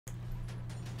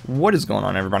What is going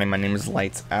on, everybody? My name is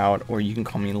Lighttzout, or you can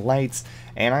call me Lighttz,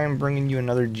 and I am bringing you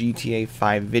another GTA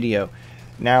 5 video.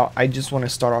 Now, I just want to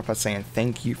start off by saying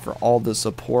thank you for all the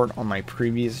support on my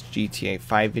previous GTA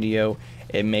 5 video.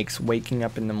 It makes waking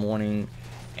up in the morning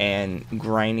and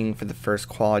grinding for the first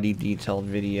quality detailed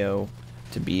video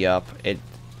to be up.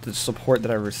 The support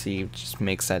that I received just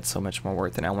makes that so much more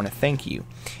worth it. And I want to thank you.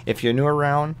 If you're new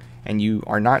around and you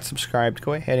are not subscribed,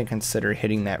 go ahead and consider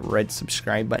hitting that red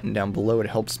subscribe button down below. It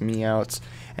helps me out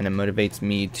and it motivates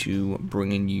me to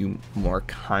bringing you more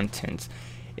content.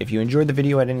 If you enjoyed the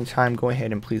video at any time, go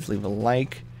ahead and please leave a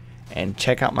like and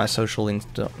check out my social links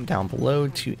down below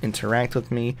to interact with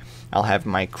me. I'll have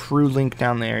my crew link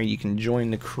down there. You can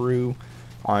join the crew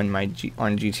on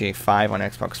GTA 5 on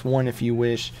Xbox One if you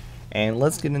wish. And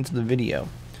let's get into the video.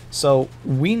 So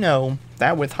we know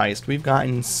that with Heist we've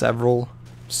gotten several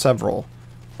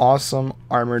awesome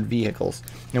armored vehicles,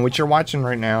 and what you're watching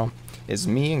right now is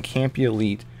me and Campy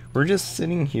Elite. We're just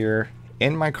sitting here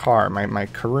in my car, my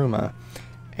Kuruma,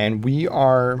 and we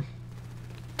are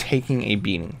taking a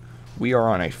beating. We are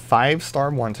on a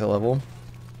 5-star wanted level.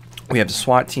 We have the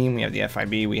SWAT team, we have the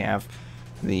FIB, we have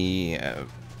the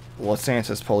Los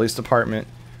Santos Police Department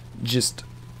just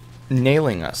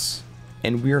nailing us,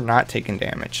 and we're not taking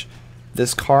damage.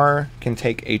 This car can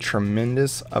take a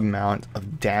tremendous amount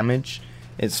of damage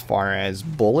as far as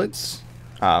bullets.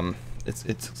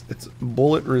 It's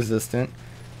bullet resistant.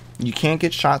 You can't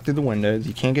get shot through the windows.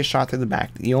 You can't get shot through the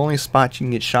back. The only spot you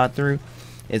can get shot through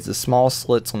is the small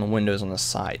slits on the windows on the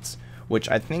sides, which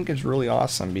I think is really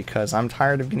awesome because I'm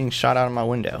tired of getting shot out of my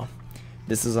window.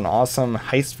 This is an awesome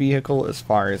heist vehicle as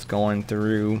far as going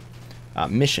through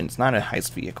missions. Not a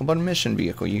heist vehicle, but a mission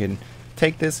vehicle. You can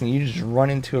take this and you just run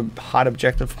into hot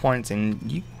objective points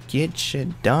and you get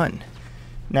shit done.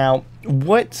 Now,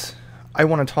 what I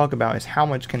want to talk about is how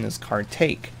much can this car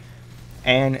take,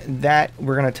 and that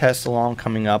we're going to test along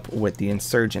coming up with the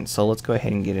Insurgent. So let's go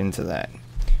ahead and get into that.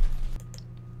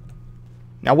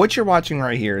 Now, what you're watching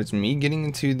right here is me getting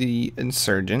into the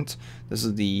Insurgent. This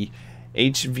is the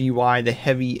HVY, the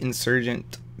Heavy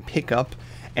Insurgent pickup,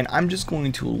 and I'm just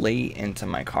going to lay into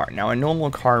my car. Now, a normal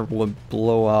car would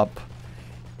blow up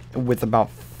with about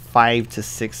 5 to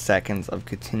 6 seconds of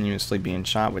continuously being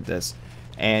shot with this.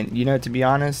 And you know, to be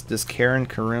honest, this Karin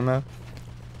Kuruma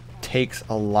takes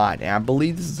a lot, and I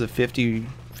believe this is a 50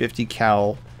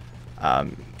 cal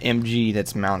MG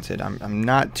that's mounted. I'm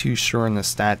not too sure on the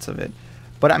stats of it,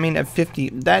 but I mean, at 50,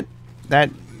 that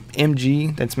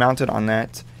MG that's mounted on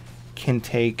that can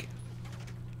take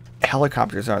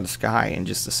helicopters out of the sky in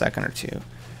just a second or two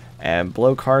and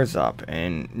blow cars up.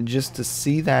 And just to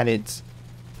see that it's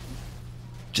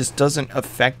just doesn't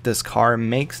affect this car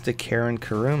makes the Karin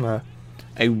Kuruma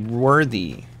a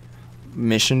worthy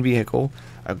mission vehicle,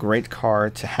 a great car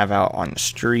to have out on the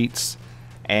streets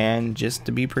and just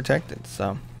to be protected.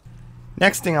 So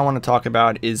next thing I want to talk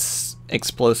about is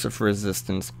explosive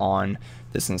resistance on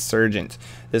this Insurgent.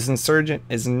 This Insurgent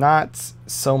is not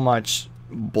so much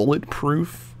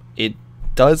bulletproof. It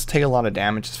does take a lot of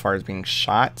damage as far as being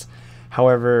shot.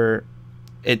 However,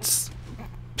 its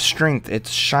strength, its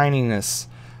shininess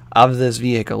of this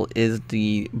vehicle is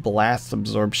the blast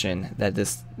absorption that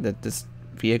this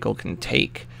vehicle can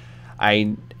take.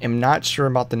 I am not sure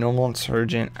about the normal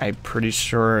Insurgent. I'm pretty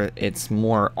sure it's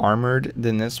more armored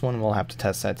than this one. We'll have to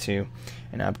test that too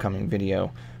in an upcoming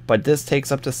video. But this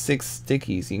takes up to 6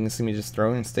 stickies. You can see me just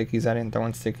throwing stickies at it and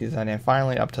throwing stickies at it. And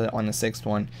finally, up to on the 6th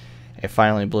one, it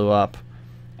finally blew up.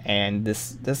 And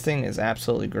this thing is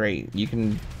absolutely great. You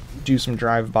can do some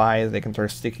drive-bys. They can throw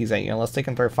stickies at you. Unless they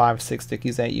can throw 5-6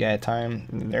 stickies at you at a time,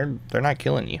 they're not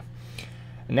killing you.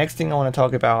 The next thing I want to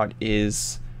talk about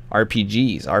is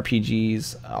RPGs.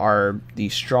 RPGs are the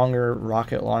stronger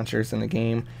rocket launchers in the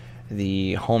game.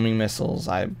 The homing missiles,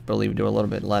 I believe, do a little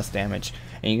bit less damage.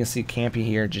 And you can see Campy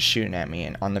here just shooting at me.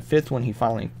 And on the 5th one, he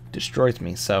finally destroys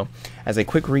me. So, as a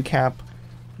quick recap,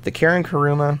 the Karin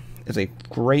Kuruma is a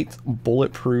great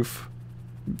bulletproof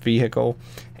vehicle,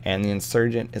 and the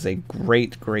Insurgent is a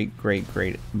great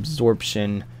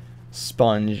absorption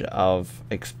sponge of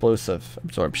explosive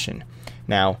absorption.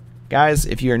 Now, guys,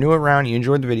 if you are new around, you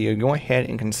enjoyed the video, go ahead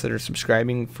and consider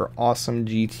subscribing for awesome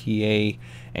GTA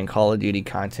and Call of Duty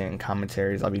content and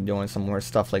commentaries. I'll be doing some more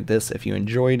stuff like this if you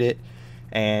enjoyed it.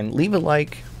 And leave a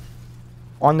like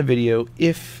on the video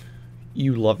if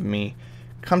you love me.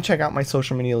 Come check out my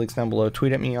social media links down below.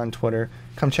 Tweet at me on Twitter.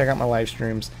 Come check out my live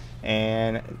streams.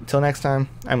 And until next time,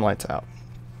 I'm Lighttzout.